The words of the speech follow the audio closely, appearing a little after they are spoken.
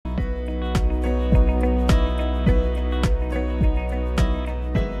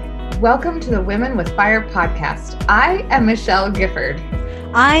Welcome to the Women with Fire podcast. I am Michelle Gifford.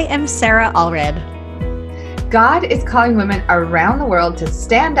 I am Sarah Allred. God is calling women around the world to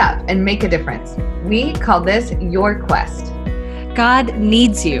stand up and make a difference. We call this Your Quest. God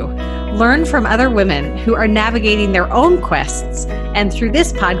needs you. Learn from other women who are navigating their own quests, and through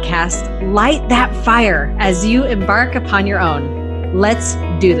this podcast, light that fire as you embark upon your own. Let's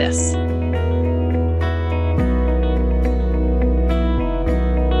do this.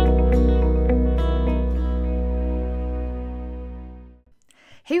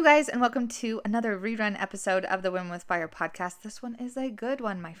 Hey you guys, and welcome to another rerun episode of the Women with Fire podcast. This one is a good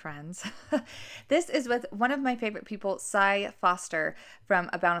one, my friends. This is with one of my favorite people, Cy Foster from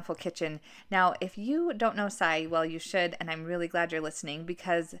A Bountiful Kitchen. Now, if you don't know Cy, well, you should, and I'm really glad you're listening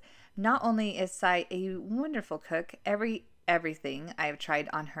because not only is Cy a wonderful cook, everything I have tried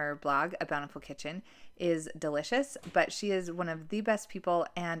on her blog, A Bountiful Kitchen, is delicious, but she is one of the best people,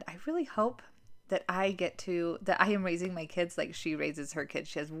 and I really hope that I am raising my kids like she raises her kids.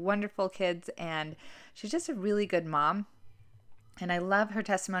 She has wonderful kids and she's just a really good mom. And I love her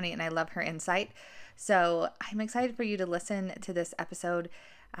testimony and I love her insight. So I'm excited for you to listen to this episode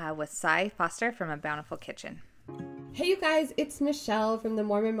with Cy Foster from A Bountiful Kitchen. Hey you guys, it's Michelle from the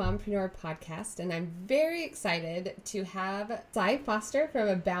Mormon Mompreneur podcast, and I'm very excited to have Cy Foster from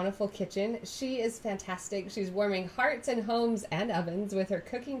A Bountiful Kitchen. She is fantastic. She's warming hearts and homes and ovens with her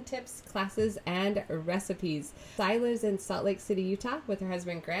cooking tips, classes, and recipes. Cy lives in Salt Lake City, Utah with her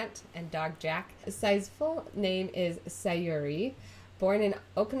husband Grant and dog Jack. Cy's full name is Sayuri. Born in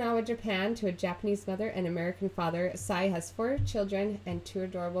Okinawa, Japan to a Japanese mother and American father, Cy has 4 children and 2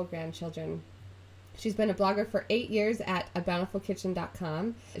 adorable grandchildren. She's been a blogger for 8 years at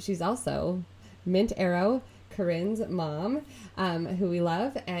abountifulkitchen.com. She's also Mint Arrow, Corinne's mom, who we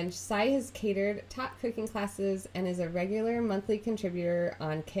love. And Cy has taught cooking classes, and is a regular monthly contributor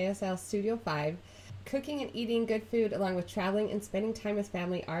on KSL Studio 5. Cooking and eating good food, along with traveling and spending time with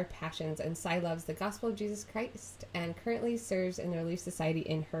family, are passions. And Cy loves the gospel of Jesus Christ and currently serves in the Relief Society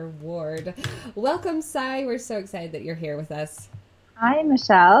in her ward. Welcome, Cy. We're so excited that you're here with us. Hi,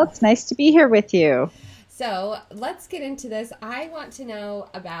 Michelle. It's nice to be here with you. So let's get into this. I want to know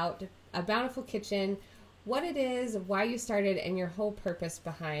about A Bountiful Kitchen, what it is, why you started, and your whole purpose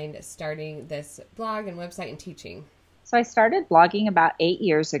behind starting this blog and website and teaching. So I started blogging about 8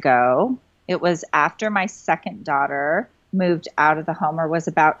 years ago. It was after my second daughter moved out of the home, or was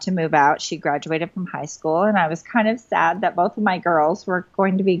about to move out. She graduated from high school, and I was kind of sad that both of my girls were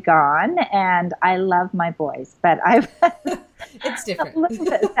going to be gone, and I love my boys, but it's different. A little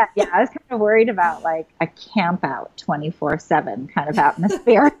bit sad. Yeah, I was kind of worried about like a camp out 24/7 kind of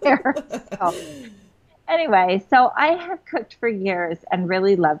atmosphere here. So, anyway, so I have cooked for years and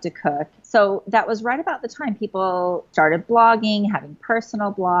really love to cook. So that was right about the time people started blogging, having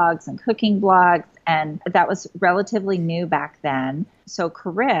personal blogs and cooking blogs, and that was relatively new back then. So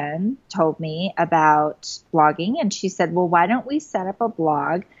Corinne told me about blogging, and she said, well, why don't we set up a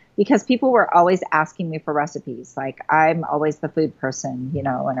blog? Because people were always asking me for recipes. Like, I'm always the food person, in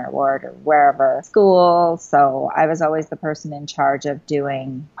our ward or wherever, school. So I was always the person in charge of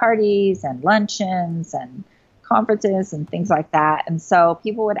doing parties and luncheons and conferences and things like that. And so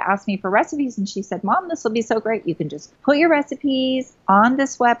people would ask me for recipes, and she said, Mom, this will be so great. You can just put your recipes on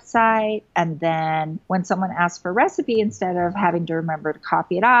this website, and then when someone asks for a recipe, instead of having to remember to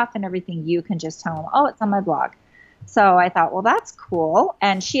copy it off and everything, you can just tell them, oh, it's on my blog. So I thought, well, that's cool.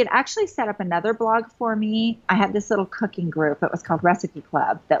 And she had actually set up another blog for me. I had this little cooking group. It was called Recipe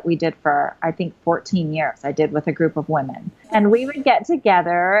Club that we did for, I think, 14 years. I did with a group of women. And we would get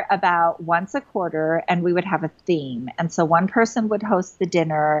together about once a quarter, and we would have a theme. And so one person would host the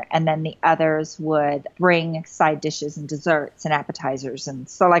dinner, and then the others would bring side dishes and desserts and appetizers. And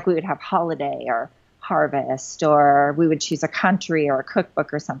so like we would have holiday or harvest, or we would choose a country or a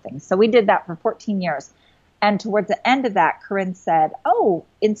cookbook or something. So we did that for 14 years. And towards the end of that, Corinne said, oh,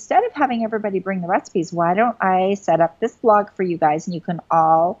 instead of having everybody bring the recipes, why don't I set up this blog for you guys, and you can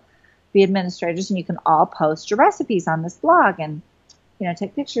all be administrators and you can all post your recipes on this blog and,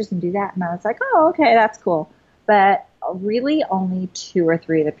 take pictures and do that. And I was like, oh, okay, that's cool. But really only 2 or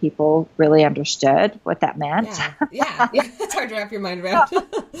 3 of the people really understood what that meant. Yeah. It's hard to wrap your mind around.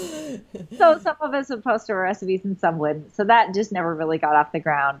 So some of us would post our recipes and some wouldn't. So that just never really got off the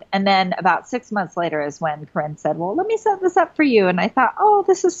ground. And then about 6 months later is when Corinne said, well, let me set this up for you. And I thought, oh,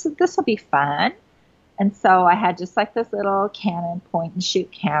 this will be fun. And so I had just like this little Canon point and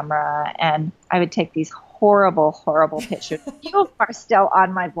shoot camera, and I would take these horrible, horrible pictures. You are still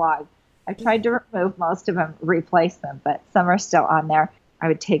on my blog. I tried to remove most of them, replace them, but some are still on there. I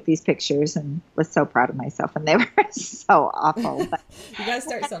would take these pictures and was so proud of myself, and they were so awful. But you got to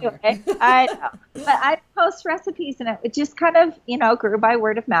start somewhere. I know. But I post recipes, and it just kind of, grew by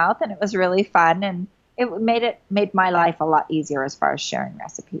word of mouth, and it was really fun. And it made my life a lot easier as far as sharing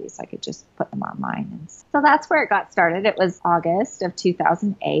recipes. I could just put them online. And so that's where it got started. It was August of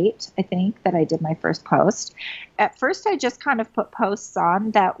 2008, I think, that I did my first post. At first, I just kind of put posts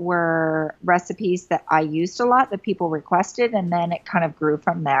on that were recipes that I used a lot that people requested, and then it kind of grew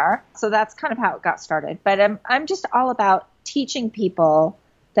from there. So that's kind of how it got started. But I'm just all about teaching people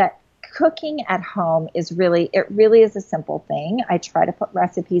that cooking at home really is a simple thing. I try to put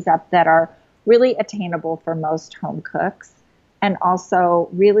recipes up that are really attainable for most home cooks, and also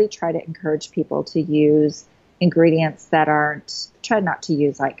really try to encourage people to use ingredients that try not to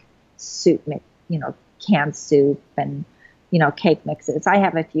use like soup, canned soup and, cake mixes. I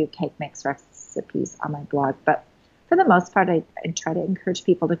have a few cake mix recipes on my blog, but for the most part, I try to encourage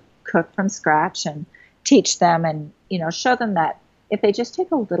people to cook from scratch and teach them and, show them that if they just take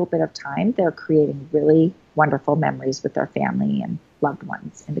a little bit of time, they're creating really wonderful memories with their family and loved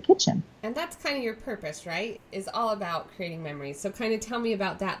ones in the kitchen. And that's kind of your purpose, right? Is all about creating memories. So kind of tell me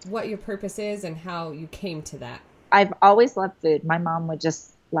about that, what your purpose is and how you came to that. I've always loved food. My mom would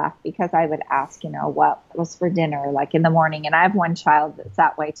just laugh because I would ask, what was for dinner, like in the morning. And I have one child that's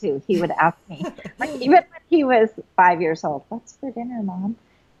that way too. He would ask me, like, even when he was 5 years old, what's for dinner, Mom?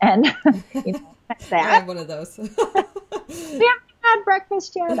 And, I'd say, I have one of those. We haven't had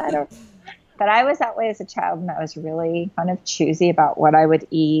breakfast yet. I don't. But I was that way as a child, and I was really kind of choosy about what I would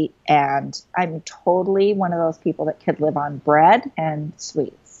eat. And I'm totally one of those people that could live on bread and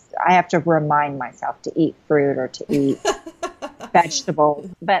sweets. I have to remind myself to eat fruit or to eat vegetables.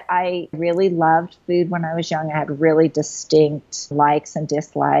 But I really loved food when I was young. I had really distinct likes and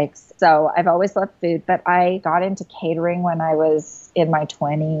dislikes. So I've always loved food, but I got into catering when I was in my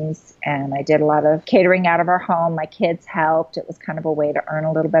 20s, and I did a lot of catering out of our home. My kids helped. It was kind of a way to earn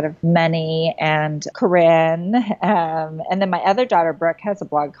a little bit of money. And Corinne, and then my other daughter, Brooke, has a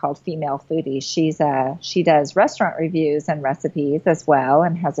blog called Female Foodie. She does restaurant reviews and recipes as well,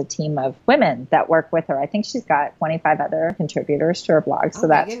 and has a team of women that work with her. I think she's got 25 other contributors to her blog. So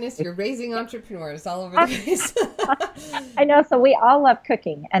my goodness, you're raising entrepreneurs all over the place. I know. So we all love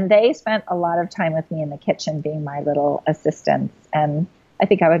cooking, and they spent a lot of time with me in the kitchen being my little assistants. And I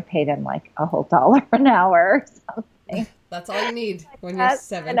think I would pay them like a whole $1 an hour or something. That's all you need when you're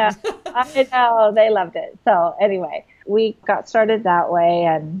 7. I know. They loved it. So anyway, we got started that way.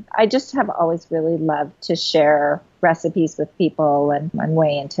 And I just have always really loved to share recipes with people. And I'm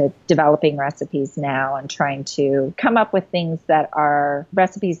way into developing recipes now and trying to come up with things that are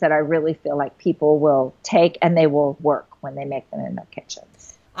recipes that I really feel like people will take and they will work when they make them in their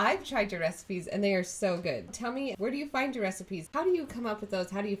kitchens. I've tried your recipes and they are so good. Tell me, where do you find your recipes? How do you come up with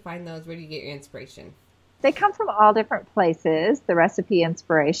those? How do you find those? Where do you get your inspiration? They come from all different places, the recipe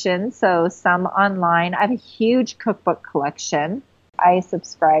inspiration. So some online. I have a huge cookbook collection. I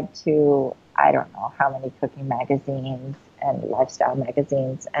subscribe to, I don't know how many cooking magazines and lifestyle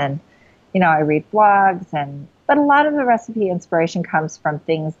magazines. And, I read blogs. But a lot of the recipe inspiration comes from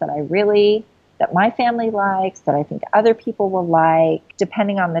things that that my family likes, that I think other people will like.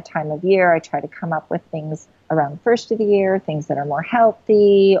 Depending on the time of year, I try to come up with things around the first of the year, things that are more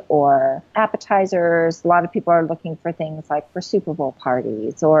healthy or appetizers. A lot of people are looking for things like for Super Bowl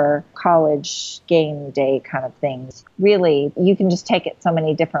parties or college game day kind of things. Really, you can just take it so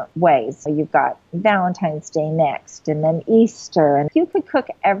many different ways. So you've got Valentine's Day next, and then Easter. And you could cook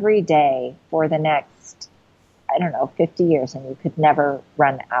every day for the next 50 years, and you could never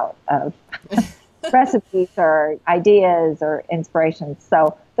run out of recipes or ideas or inspirations.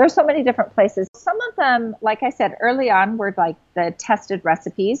 So there's so many different places. Some of them, like I said early on, were like the tested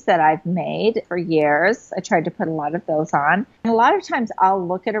recipes that I've made for years. I tried to put a lot of those on. And a lot of times I'll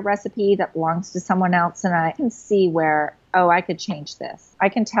look at a recipe that belongs to someone else and I can see where, I could change this. I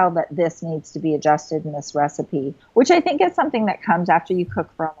can tell that this needs to be adjusted in this recipe, which I think is something that comes after you cook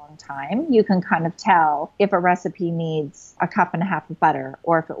for a long time. You can kind of tell if a recipe needs 1.5 cups of butter,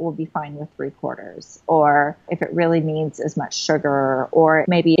 or if it will be fine with 3/4, or if it really needs as much sugar, or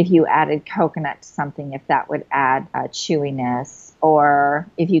maybe if you added coconut to something, if that would add chewiness, or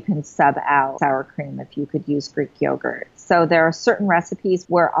if you can sub out sour cream, if you could use Greek yogurt. So there are certain recipes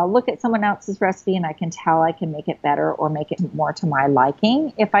where I'll look at someone else's recipe and I can tell I can make it better or make it more to my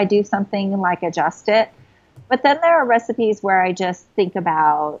liking if I do something like adjust it. But then there are recipes where I just think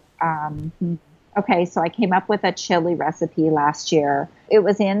about, so I came up with a chili recipe last year. It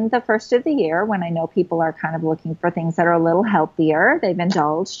was in the first of the year when I know people are kind of looking for things that are a little healthier. They've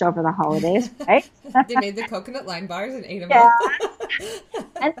indulged over the holidays, right? They made the coconut lime bars and ate them all.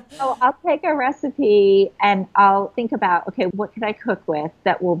 And so I'll take a recipe and I'll think about, okay, what could I cook with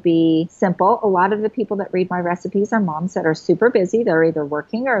that will be simple? A lot of the people that read my recipes are moms that are super busy. They're either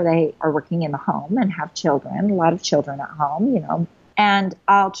working or they are working in the home and have children, a lot of children at home, And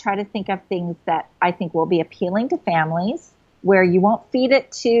I'll try to think of things that I think will be appealing to families, where you won't feed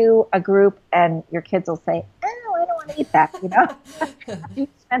it to a group and your kids will say, oh, I don't want to eat that, You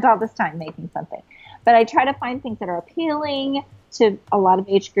spent all this time making something. But I try to find things that are appealing to a lot of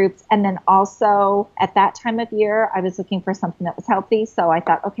age groups. And then also at that time of year, I was looking for something that was healthy. So I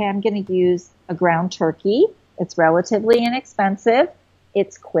thought, okay, I'm going to use a ground turkey. It's relatively inexpensive.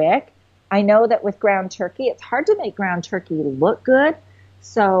 It's quick. I know that with ground turkey, it's hard to make ground turkey look good.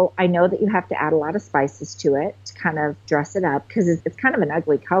 So I know that you have to add a lot of spices to it to kind of dress it up because it's kind of an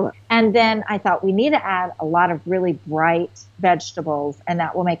ugly color. And then I thought we need to add a lot of really bright vegetables and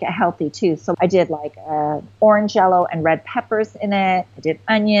that will make it healthy too. So I did like orange, yellow, and red peppers in it. I did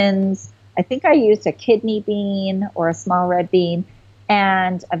onions. I think I used a kidney bean or a small red bean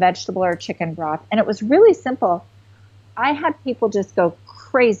and a vegetable or chicken broth. And it was really simple. I had people just go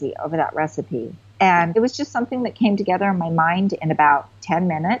crazy over that recipe. And it was just something that came together in my mind in about 10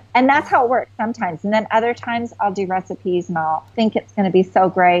 minutes. And that's how it works sometimes. And then other times I'll do recipes and I'll think it's going to be so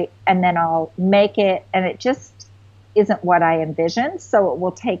great. And then I'll make it and it just isn't what I envisioned. So it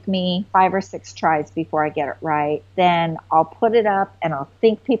will take me 5 or 6 tries before I get it right. Then I'll put it up and I'll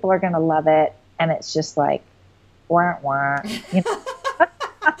think people are going to love it. And it's just like, wah, wah.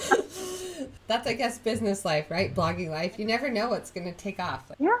 That's, I guess, business life, right? Blogging life. You never know what's going to take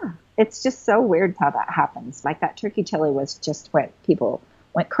off. Yeah. It's just so weird how that happens. Like that turkey chili was just when people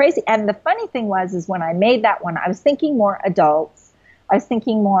went crazy. And the funny thing is when I made that one, I was thinking more adults. I was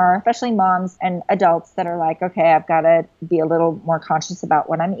thinking more, especially moms and adults that are like, okay, I've got to be a little more conscious about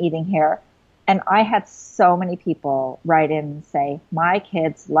what I'm eating here. And I had so many people write in and say, my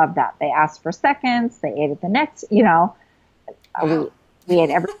kids love that. They asked for seconds. They ate it the next, Wow. We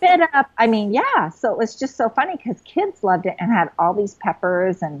ate every bit up. I mean, yeah. So it was just so funny because kids loved it and had all these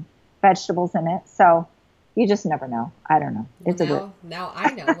peppers and vegetables in it. So you just never know. I don't know. Now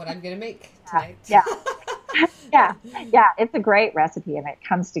I know what I'm going to make tonight. Yeah. It's a great recipe and it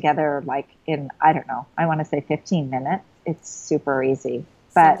comes together like in, I don't know, I want to say 15 minutes. It's super easy.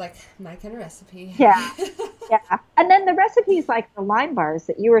 But sounds like my kind of recipe. Yeah. And then the recipes like the lime bars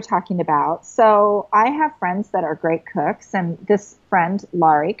that you were talking about. So I have friends that are great cooks, and this friend,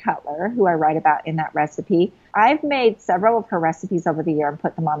 Laurie Cutler, who I write about in that recipe, I've made several of her recipes over the year and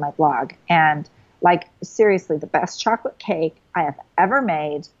put them on my blog. And like, seriously, the best chocolate cake I have ever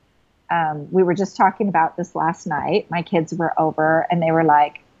made. We were just talking about this last night. My kids were over and they were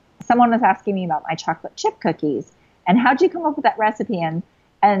like, someone was asking me about my chocolate chip cookies and how'd you come up with that recipe?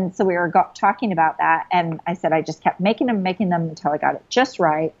 And so we were talking about that. And I said, I just kept making them until I got it just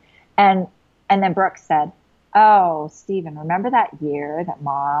right. And then Brooke said, oh, Stephen, remember that year that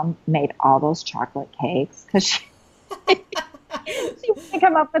Mom made all those chocolate cakes? Because she wanted to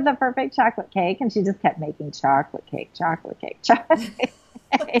come up with the perfect chocolate cake. And she just kept making chocolate cake,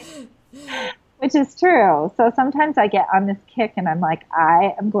 which is true. So sometimes I get on this kick and I'm like,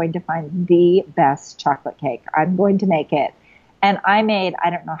 I am going to find the best chocolate cake. I'm going to make it. And I made, I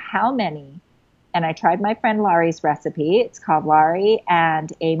don't know how many, and I tried my friend Laurie's recipe. It's called Laurie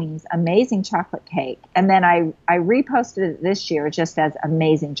and Amy's Amazing Chocolate Cake. And then I reposted it this year just as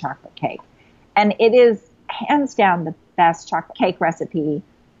Amazing Chocolate Cake. And it is hands down the best chocolate cake recipe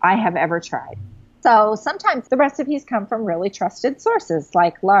I have ever tried. So sometimes the recipes come from really trusted sources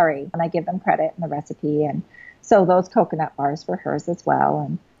like Laurie, and I give them credit in the recipe. And so those coconut bars were hers as well.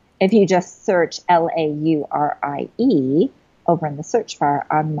 And if you just search Laurie over in the search bar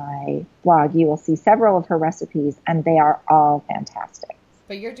on my blog, you will see several of her recipes, and they are all fantastic.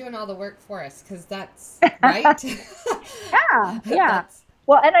 But you're doing all the work for us, because that's right. Yeah.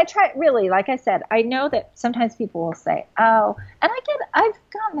 Well, and I try, really, like I said, I know that sometimes people will say, oh, and I've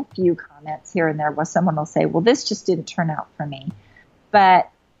gotten a few comments here and there where someone will say, well, this just didn't turn out for me. But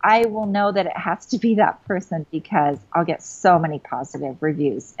I will know that it has to be that person because I'll get so many positive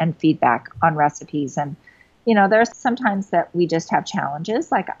reviews and feedback on recipes. And there's sometimes that we just have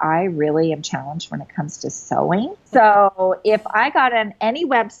challenges. Like I really am challenged when it comes to sewing. So if I got on any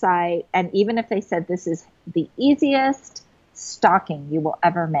website, and even if they said this is the easiest stocking you will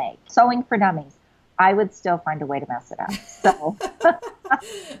ever make, sewing for dummies, I would still find a way to mess it up. So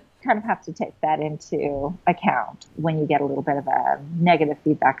kind of have to take that into account when you get a little bit of a negative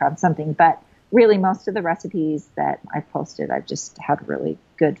feedback on something. But really, most of the recipes that I've posted, I've just had really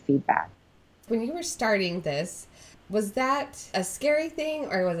good feedback. When you were starting this, was that a scary thing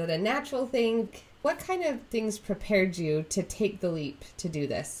or was it a natural thing? What kind of things prepared you to take the leap to do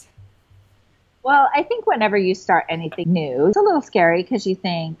this? Well, I think whenever you start anything new, it's a little scary because you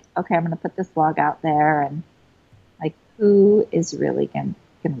think, okay, I'm going to put this blog out there and like, who is really going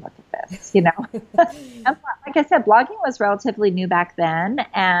to look at this, you know? And like I said, blogging was relatively new back then,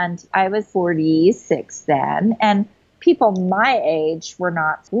 and I was 46 then, and people my age were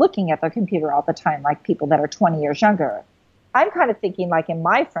not looking at their computer all the time like people that are 20 years younger. I'm kind of thinking like in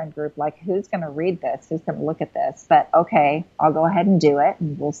my friend group, like who's going to read this? Who's going to look at this? But okay, I'll go ahead and do it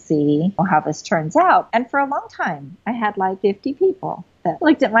and we'll see how this turns out. And for a long time, I had like 50 people that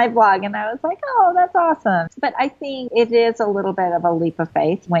looked at my blog and I was like, oh, that's awesome. But I think it is a little bit of a leap of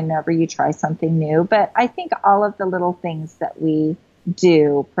faith whenever you try something new. But I think all of the little things that we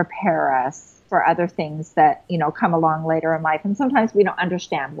do prepare us for other things that, you know, come along later in life. And sometimes we don't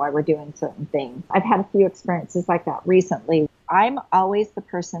understand why we're doing certain things. I've had a few experiences like that recently. I'm always the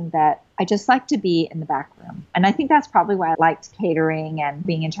person that I just like to be in the back room. And I think that's probably why I liked catering and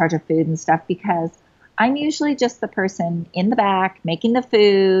being in charge of food and stuff, because I'm usually just the person in the back making the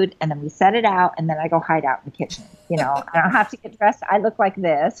food, and then we set it out, and then I go hide out in the kitchen. You know, I don't have to get dressed. I look like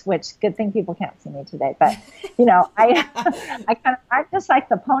this, which good thing people can't see me today. But, you know, I'm just like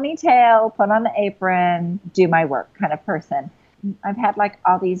the ponytail, put on the apron, do my work kind of person. I've had like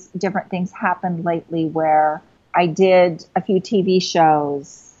all these different things happen lately where I did a few TV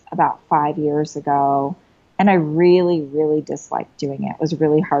shows about 5 years ago, and I really, really disliked doing it. It was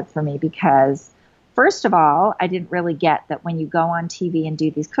really hard for me because, first of all, I didn't really get that when you go on TV and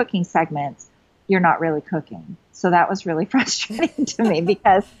do these cooking segments, you're not really cooking. So that was really frustrating to me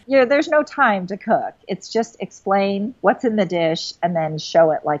because there's no time to cook. It's just explain what's in the dish and then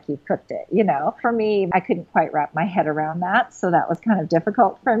show it like you've cooked it. You know, for me, I couldn't quite wrap my head around that. So that was kind of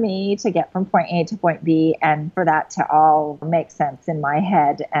difficult for me to get from point A to point B and for that to all make sense in my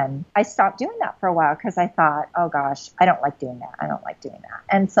head. And I stopped doing that for a while because I thought, oh gosh, I don't like doing that. I don't like doing that.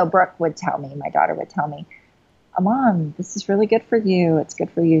 And so Brooke would tell me, my daughter would tell me, Mom, this is really good for you. It's good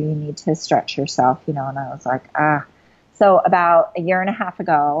for you. You need to stretch yourself, you know. And I was like, ah. So about a year and a half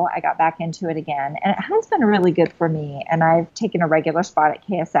ago, I got back into it again. And it has been really good for me. And I've taken a regular spot at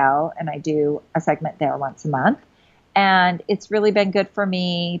KSL, and I do a segment there once a month. And it's really been good for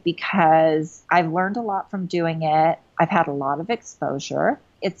me because I've learned a lot from doing it. I've had a lot of exposure.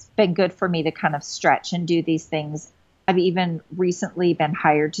 It's been good for me to kind of stretch and do these things. I've even recently been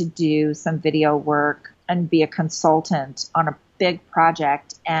hired to do some video work and be a consultant on a big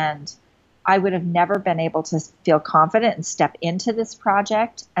project. And I would have never been able to feel confident and step into this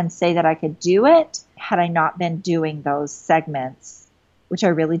project and say that I could do it had I not been doing those segments, which I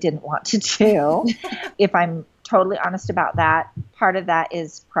really didn't want to do. If I'm totally honest about that, part of that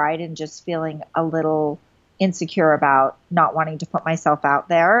is pride and just feeling a little insecure about not wanting to put myself out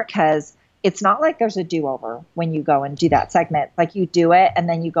there, because it's not like there's a do-over when you go and do that segment. Like you do it and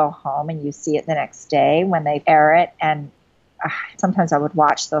then you go home and you see it the next day when they air it. And sometimes I would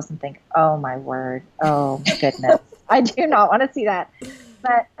watch those and think, oh my word, oh my goodness, I do not want to see that.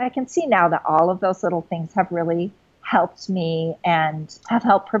 But I can see now that all of those little things have really helped me and have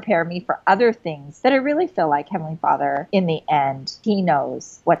helped prepare me for other things that I really feel like Heavenly Father, in the end, He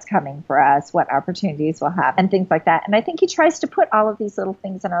knows what's coming for us, what opportunities we'll have, and things like that. And I think He tries to put all of these little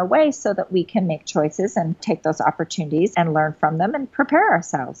things in our way so that we can make choices and take those opportunities and learn from them and prepare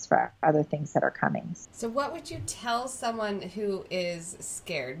ourselves for other things that are coming. So what would you tell someone who is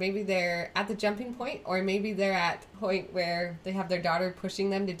scared? Maybe they're at the jumping point, or maybe they're at a point where they have their daughter pushing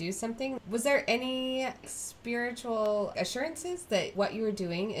them to do something. Was there any spiritual assurances that what you were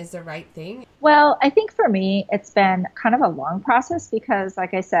doing is the right thing? Well, I think for me, it's been kind of a long process because,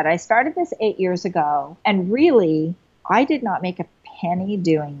 like I said, I started this 8 years ago, and really, I did not make a penny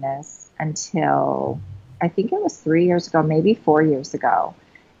doing this until I think it was 3 years ago, maybe 4 years ago.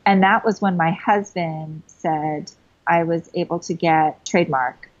 And that was when my husband said I was able to get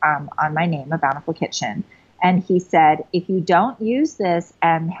trademark on my name, A Bountiful Kitchen. And he said, if you don't use this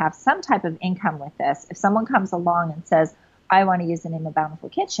and have some type of income with this, if someone comes along and says, I want to use the name of Bountiful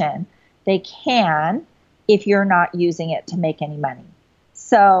Kitchen, they can if you're not using it to make any money.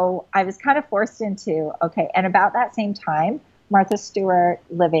 So I was kind of forced into, okay. And about that same time, Martha Stewart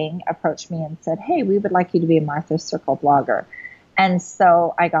Living approached me and said, hey, we would like you to be a Martha's Circle blogger. And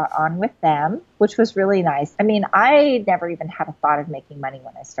so I got on with them, which was really nice. I mean, I never even had a thought of making money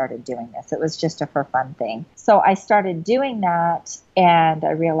when I started doing this. It was just a for fun thing. So I started doing that, and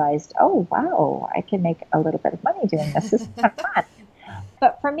I realized, oh, wow, I can make a little bit of money doing this. This is kind of fun.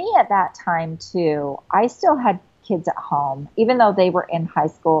 But for me at that time, too, I still had kids at home. Even though they were in high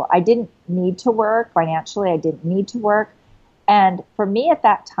school, I didn't need to work. Financially, I didn't need to work. And for me at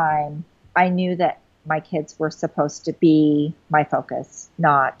that time, I knew that my kids were supposed to be my focus,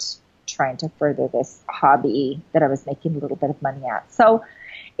 not trying to further this hobby that I was making a little bit of money at. So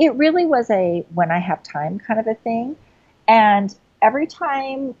it really was a when I have time kind of a thing. And every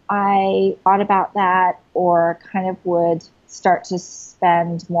time I thought about that or kind of would start to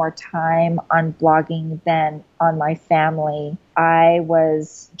spend more time on blogging than on my family, I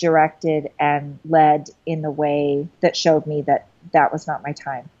was directed and led in the way that showed me that that was not my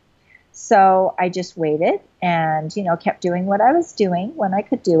time. So I just waited and, kept doing what I was doing when I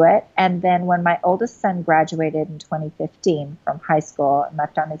could do it. And then when my oldest son graduated in 2015 from high school and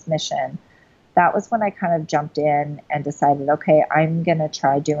left on his mission, that was when I kind of jumped in and decided, okay, I'm going to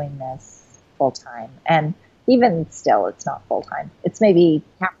try doing this full time. And even still, it's not full time. It's maybe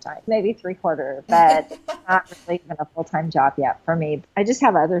half time, maybe 3/4, but it's not really even a full-time job yet for me. I just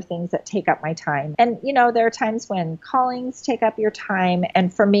have other things that take up my time. And, there are times when callings take up your time.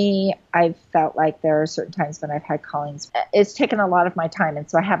 And for me, I've felt like there are certain times when I've had callings. It's taken a lot of my time. And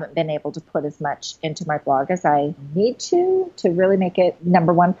so I haven't been able to put as much into my blog as I need to really make it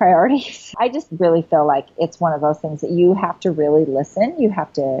number one priority. I just really feel like it's one of those things that you have to really listen. You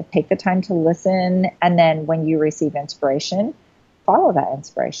have to take the time to listen. And then when you receive inspiration, follow that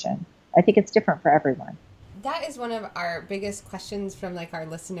inspiration. I think it's different for everyone. That is one of our biggest questions from our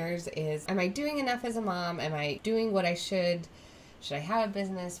listeners is, am I doing enough as a mom? Am I doing what I should? Should I have a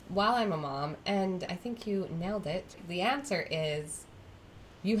business while I'm a mom? And I think you nailed it. The answer is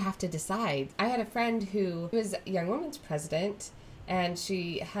you have to decide. I had a friend who was a young women's president, and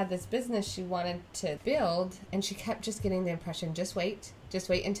she had this business she wanted to build, and she kept just getting the impression, just wait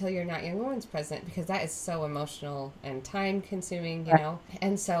until you're not young women's president, because that is so emotional and time consuming,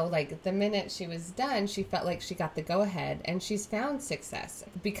 And so the minute she was done, she felt like she got the go ahead, and she's found success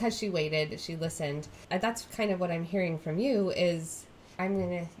because she waited, she listened. And that's kind of what I'm hearing from you is, I'm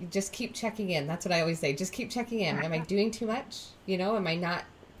going to just keep checking in. That's what I always say. Just keep checking in. Am I doing too much? Am I not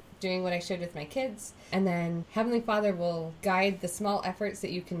doing what I should with my kids? And then Heavenly Father will guide the small efforts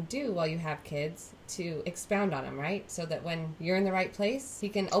that you can do while you have kids to expound on them, right? So that when you're in the right place, He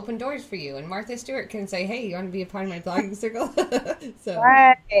can open doors for you. And Martha Stewart can say, hey, you want to be a part of my blogging circle? So.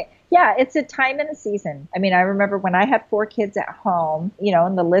 Right. Yeah, it's a time and a season. I mean, I remember when I had 4 kids at home,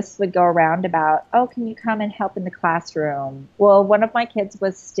 and the lists would go around about, oh, can you come and help in the classroom? Well, one of my kids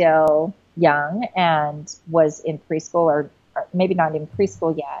was still young and was in preschool or maybe not in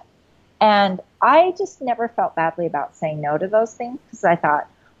preschool yet. And I just never felt badly about saying no to those things because I thought,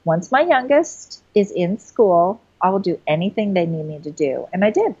 once my youngest is in school, I will do anything they need me to do. And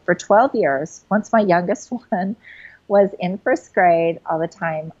I did for 12 years. Once my youngest one was in first grade all the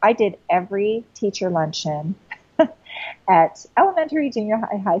time, I did every teacher luncheon at elementary, junior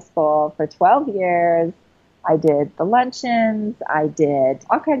high, high school for 12 years. I did the luncheons. I did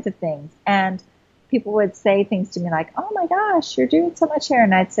all kinds of things. And people would say things to me like, oh my gosh, you're doing so much here.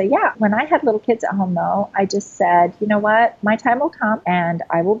 And I'd say, yeah. When I had little kids at home, though, I just said, you know what? My time will come and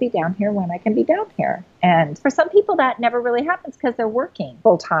I will be down here when I can be down here. And for some people, that never really happens because they're working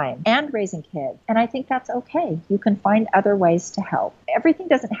full time and raising kids. And I think that's okay. You can find other ways to help. Everything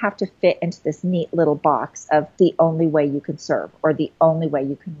doesn't have to fit into this neat little box of the only way you can serve or the only way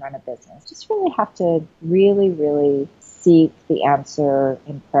you can run a business. Just really have to really seek the answer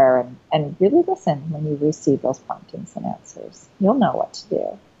in prayer and really listen when you receive those promptings and answers. You'll know what to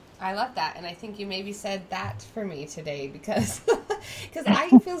do. I love that. And I think you maybe said that for me today because I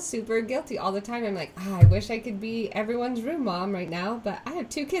feel super guilty all the time. I'm like, I wish I could be everyone's room mom right now, but I have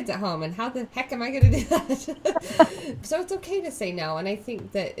 2 kids at home and how the heck am I going to do that? So it's okay to say no. And I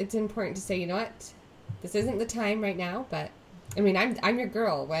think that it's important to say, you know what, this isn't the time right now, but I mean, I'm your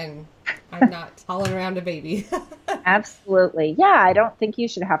girl when I'm not hauling around a baby. Absolutely. Yeah, I don't think you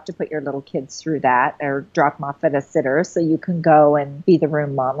should have to put your little kids through that or drop them off at a sitter so you can go and be the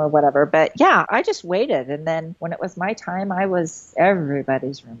room mom or whatever. But yeah, I just waited. And then when it was my time, I was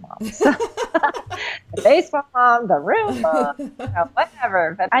everybody's room mom. The baseball mom, the room mom,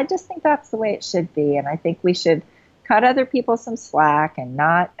 whatever. But I just think that's the way it should be. And I think we should cut other people some slack and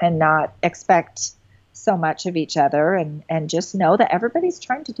not expect so much of each other and just know that everybody's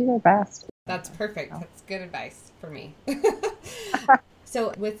trying to do their best. That's perfect. That's good advice for me.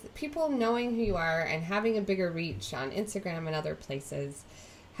 So with people knowing who you are and having a bigger reach on Instagram and other places,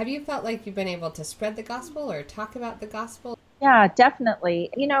 have you felt like you've been able to spread the gospel or talk about the gospel? Yeah,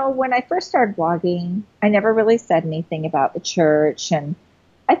 definitely. When I first started blogging, I never really said anything about the church. And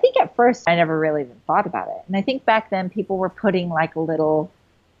I think at first I never really even thought about it. And I think back then people were putting like a little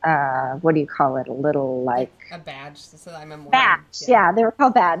what do you call it? A little like a badge. So I'm a Mormon. Badge. Yeah, they were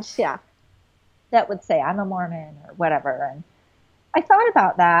called badge. Yeah. That would say I'm a Mormon or whatever. I thought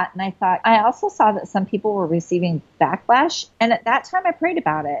about that, and I also saw that some people were receiving backlash. And at that time I prayed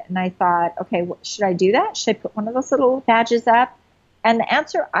about it, and I thought, okay, should I do that? Should I put one of those little badges up? And the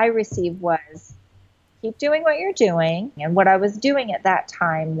answer I received was, keep doing what you're doing. And what I was doing at that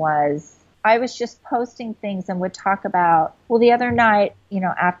time was I was just posting things and would talk about, well, the other night,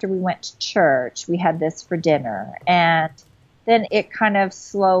 after we went to church, we had this for dinner. And then it kind of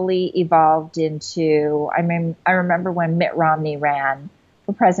slowly evolved into, I remember when Mitt Romney ran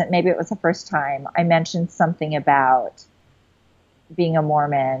for president, maybe it was the first time, I mentioned something about being a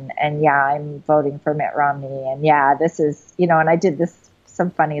Mormon, and yeah, I'm voting for Mitt Romney. And yeah, this is, and I did some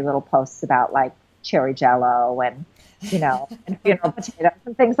funny little posts about like cherry jello and, and funeral potatoes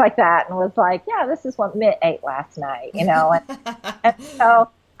and things like that. And was like, yeah, this is what Mitt ate last night, and so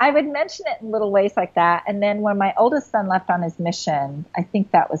I would mention it in little ways like that. And then when my oldest son left on his mission, I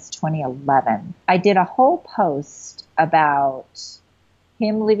think that was 2011, I did a whole post about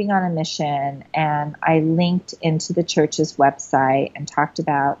him leaving on a mission, and I linked into the church's website and talked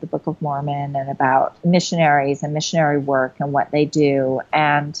about the Book of Mormon and about missionaries and missionary work and what they do.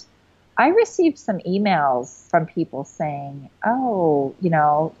 And I received some emails from people saying, oh,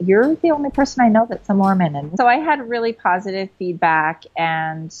 you're the only person I know that's a Mormon. And so I had really positive feedback,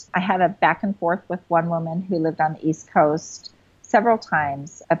 and I had a back and forth with one woman who lived on the East Coast several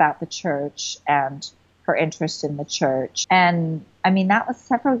times about the church and her interest in the church. And that was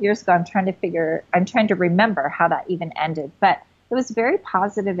several years ago. I'm trying to remember how that even ended, but it was a very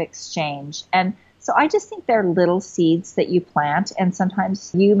positive exchange. And so I just think they're little seeds that you plant, and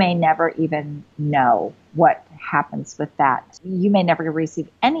sometimes you may never even know what happens with that. You may never receive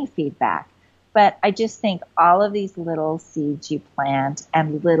any feedback, but I just think all of these little seeds you plant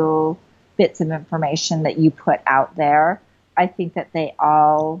and little bits of information that you put out there, I think that they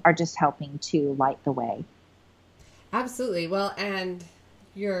all are just helping to light the way. Absolutely. Well, and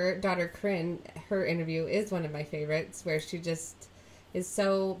your daughter Corinne, her interview is one of my favorites, where she just is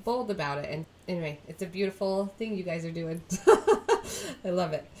so bold about it. And anyway, it's a beautiful thing you guys are doing. I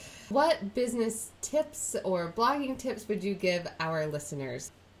love it. What business tips or blogging tips would you give our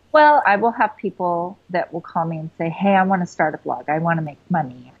listeners? Well, I will have people that will call me and say, hey, I want to start a blog. I want to make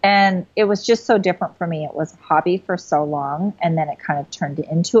money. And it was just so different for me. It was a hobby for so long, and then it kind of turned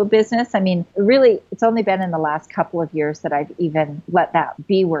into a business. Really, it's only been in the last couple of years that I've even let that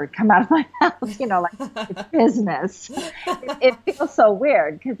B word come out of my mouth, like it's business. It feels so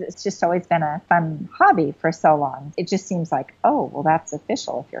weird because it's just always been a fun hobby for so long. It just seems like, oh, well, that's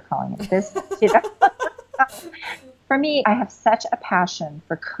official if you're calling it business, For me, I have such a passion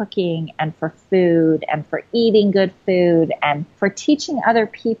for cooking and for food and for eating good food and for teaching other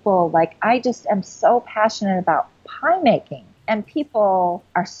people. Like, I just am so passionate about pie making. And people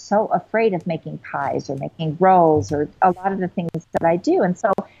are so afraid of making pies or making rolls or a lot of the things that I do. And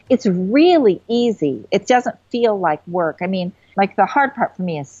so it's really easy. It doesn't feel like work. The hard part for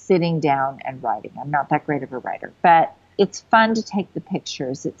me is sitting down and writing. I'm not that great of a writer, but it's fun to take the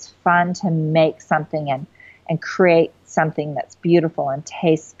pictures. It's fun to make something and create something that's beautiful and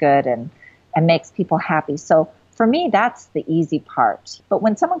tastes good and makes people happy. So for me, that's the easy part. But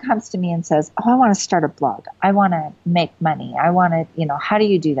when someone comes to me and says, oh, I want to start a blog, I want to make money, I want to, how do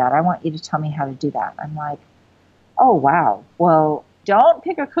you do that? I want you to tell me how to do that. I'm like, oh, wow. Well, don't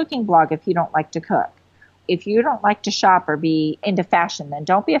pick a cooking blog if you don't like to cook. If you don't like to shop or be into fashion, then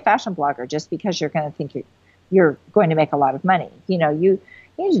don't be a fashion blogger just because you're going to think you're going to make a lot of money. You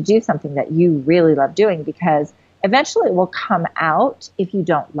need to do something that you really love doing, because eventually it will come out if you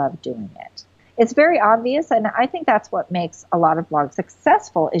don't love doing it. It's very obvious, and I think that's what makes a lot of blogs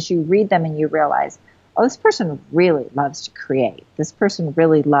successful is you read them and you realize, oh, this person really loves to create. This person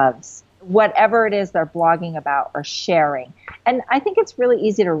really loves whatever it is they're blogging about or sharing. And I think it's really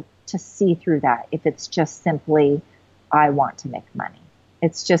easy to see through that if it's just simply, I want to make money.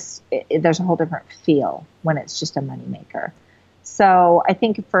 It's just, there's a whole different feel when it's just a moneymaker. So I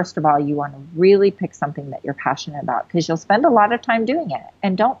think, first of all, you want to really pick something that you're passionate about, because you'll spend a lot of time doing it,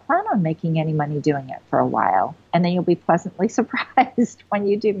 and don't plan on making any money doing it for a while. And then you'll be pleasantly surprised when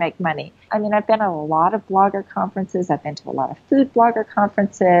you do make money. I've been at a lot of blogger conferences. I've been to a lot of food blogger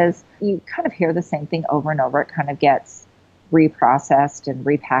conferences. You kind of hear the same thing over and over. It kind of gets reprocessed and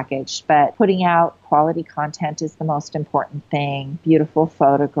repackaged, but putting out quality content is the most important thing. Beautiful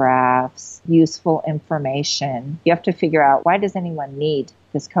photographs, useful information. You have to figure out, why does anyone need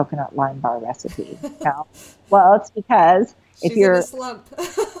this coconut lime bar recipe? Well, it's because if you're in a slump.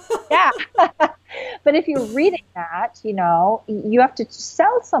 yeah. But if you're reading that, you have to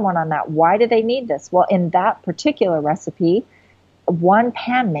sell someone on that. Why do they need this? Well, in that particular recipe, one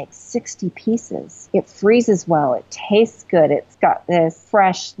pan makes 60 pieces. It freezes well. It tastes good. It's got this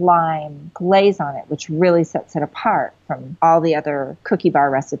fresh lime glaze on it, which really sets it apart from all the other cookie bar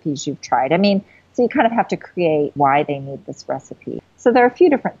recipes you've tried. I mean, so you kind of have to create why they need this recipe. So there are a few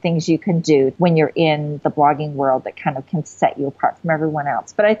different things you can do when you're in the blogging world that kind of can set you apart from everyone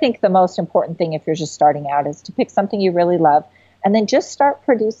else. But I think the most important thing if you're just starting out is to pick something you really love and then just start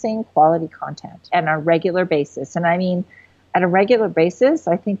producing quality content on a regular basis. And I mean, at a regular basis,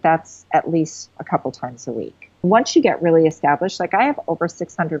 I think that's at least a couple times a week. Once you get really established, like I have over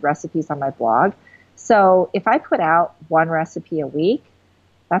 600 recipes on my blog. So if I put out one recipe a week,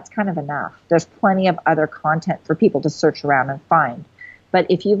 that's kind of enough. There's plenty of other content for people to search around and find. But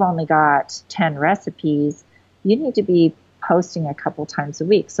if you've only got 10 recipes, you need to be posting a couple times a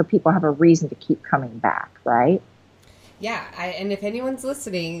week so people have a reason to keep coming back, right? Yeah, and if anyone's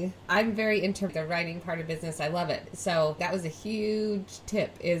listening, I'm very into the writing part of business. I love it. So that was a huge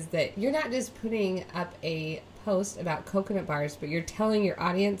tip, is that you're not just putting up a post about coconut bars, but you're telling your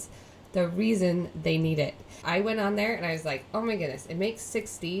audience the reason they need it. I went on there and I was like, oh my goodness, it makes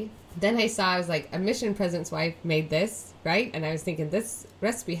 60. Then I was like, a Mission President's wife made this, right? And I was thinking, this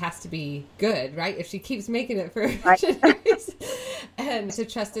recipe has to be good, right? If she keeps making it for missionaries. And it's a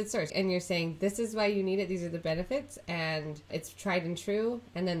trusted source. And you're saying, this is why you need it. These are the benefits. And it's tried and true.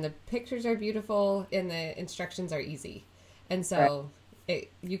 And then the pictures are beautiful and the instructions are easy. And so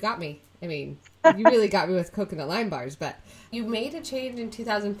you got me. I mean, you really got me with coconut lime bars. But you made a change in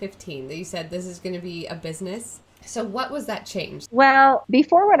 2015 that you said this is going to be a business. So what was that change? Well,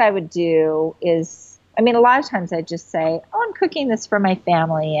 before what I would do is, I mean, a lot of times I'd just say, oh, I'm cooking this for my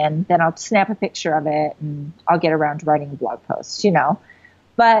family, and then I'll snap a picture of it and I'll get around to writing a blog post, you know.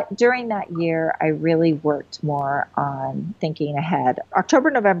 But during that year, I really worked more on thinking ahead.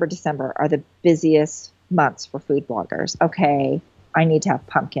 October, November, December are the busiest months for food bloggers. Okay, I need to have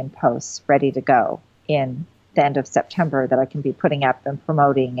pumpkin posts ready to go in the end of September that I can be putting up and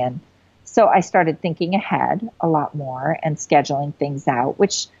promoting. And so I started thinking ahead a lot more and scheduling things out,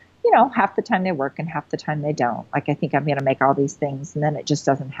 which, you know, half the time they work and half the time they don't. Like, I think I'm going to make all these things and then it just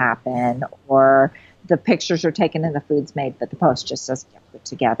doesn't happen. Or the pictures are taken and the food's made, but the post just doesn't get put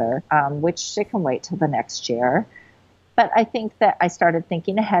together, which it can wait till the next year. But I think that I started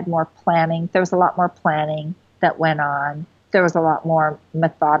thinking ahead, more planning. There was a lot more planning that went on. There was a lot more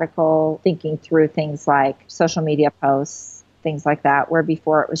methodical thinking through things like social media posts, things like that, where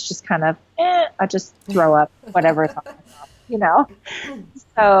before it was just kind of, I'll just throw up whatever's on my phone, you know?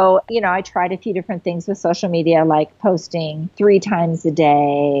 So, you know, I tried a few different things with social media, like posting 3 times a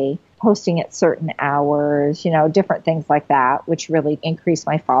day, posting at certain hours, you know, different things like that, which really increased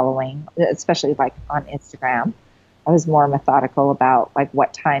my following, especially like on Instagram. I was more methodical about like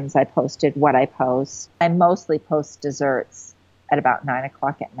what times I posted, what I post. I mostly post desserts at about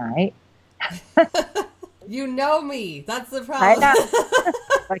 9:00 at night. You know me. That's the problem. I know.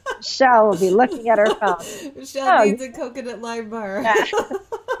 Like Michelle will be looking at her phone. Michelle needs a coconut lime bar. Yeah.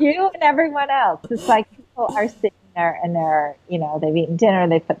 You and everyone else. It's like people are sitting there and they're, you know, they've eaten dinner,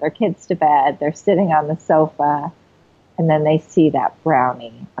 they put their kids to bed, they're sitting on the sofa, and then they see that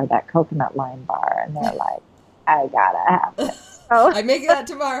brownie or that coconut lime bar, and they're like, I gotta have it. So, I'm making that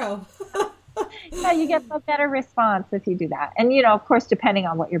tomorrow. yeah, you get a better response if you do that. And, you know, of course, depending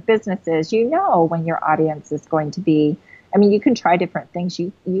on what your business is, you know when your audience is going to be, I mean, you can try different things.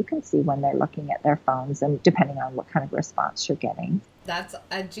 You can see when they're looking at their phones and depending on what kind of response you're getting. That's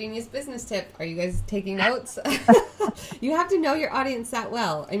a genius business tip. Are you guys taking notes? You have to know your audience that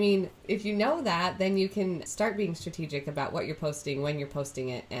well. I mean, if you know that, then you can start being strategic about what you're posting, when you're posting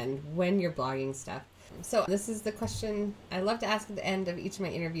it, and when you're blogging stuff. So this is the question I love to ask at the end of each of my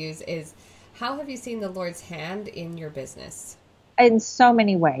interviews is, how have you seen the Lord's hand in your business? In so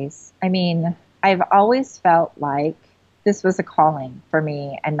many ways. I mean, I've always felt like this was a calling for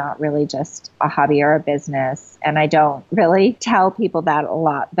me and not really just a hobby or a business. And I don't really tell people that a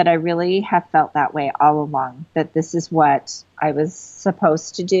lot, but I really have felt that way all along, that this is what I was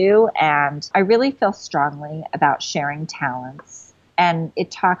supposed to do. And I really feel strongly about sharing talents. And it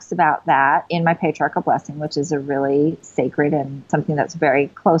talks about that in my patriarchal blessing, which is a really sacred and something that's very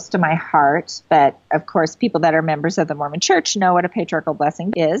close to my heart. But of course, people that are members of the Mormon Church know what a patriarchal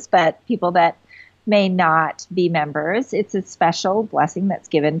blessing is, but people that may not be members, it's a special blessing that's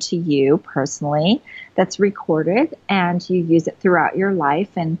given to you personally, that's recorded, and you use it throughout your life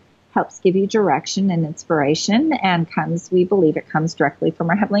and helps give you direction and inspiration, and we believe it comes directly from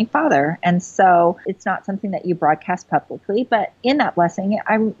our Heavenly Father. And so it's not something that you broadcast publicly, but in that blessing,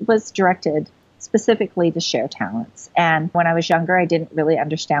 I was directed specifically to share talents. And when I was younger, I didn't really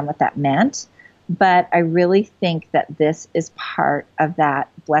understand what that meant, But I really think that this is part of that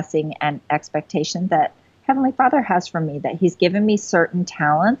blessing and expectation that Heavenly Father has for me, that He's given me certain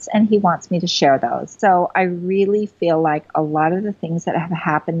talents and He wants me to share those. So I really feel like a lot of the things that have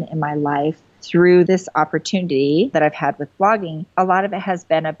happened in my life through this opportunity that I've had with blogging, a lot of it has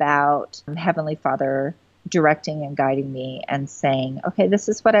been about Heavenly Father directing and guiding me and saying, okay, this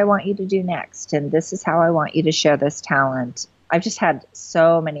is what I want you to do next, and this is how I want you to share this talent. I've just had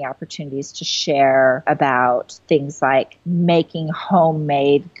so many opportunities to share about things like making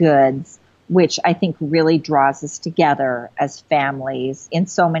homemade goods, which I think really draws us together as families in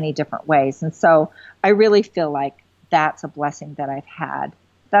so many different ways. And so I really feel like that's a blessing that I've had.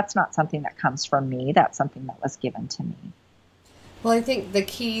 That's not something that comes from me. That's something that was given to me. Well, I think the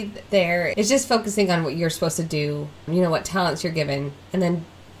key there is just focusing on what you're supposed to do, what talents you're given, and then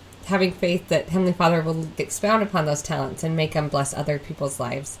having faith that Heavenly Father will expound upon those talents and make them bless other people's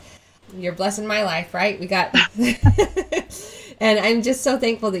lives. You're blessing my life, right? We got... And I'm just so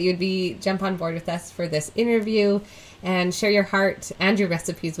thankful that you'd jump on board with us for this interview and share your heart and your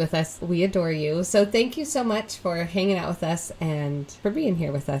recipes with us. We adore you. So thank you so much for hanging out with us and for being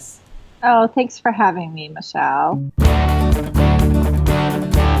here with us. Oh, thanks for having me, Michelle.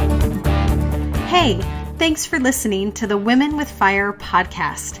 Hey, thanks for listening to the Women with Fire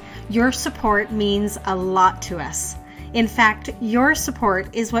podcast. Your support means a lot to us. In fact, your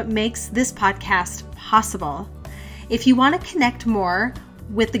support is what makes this podcast possible. If you want to connect more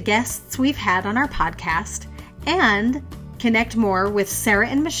with the guests we've had on our podcast and connect more with Sarah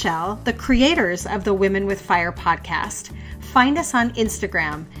and Michelle, the creators of the Women with Fire podcast, find us on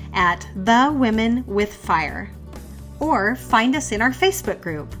Instagram at The Women with Fire, or find us in our Facebook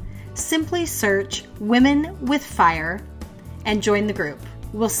group. Simply search Women with Fire and join the group.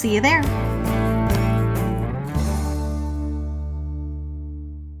 We'll see you there.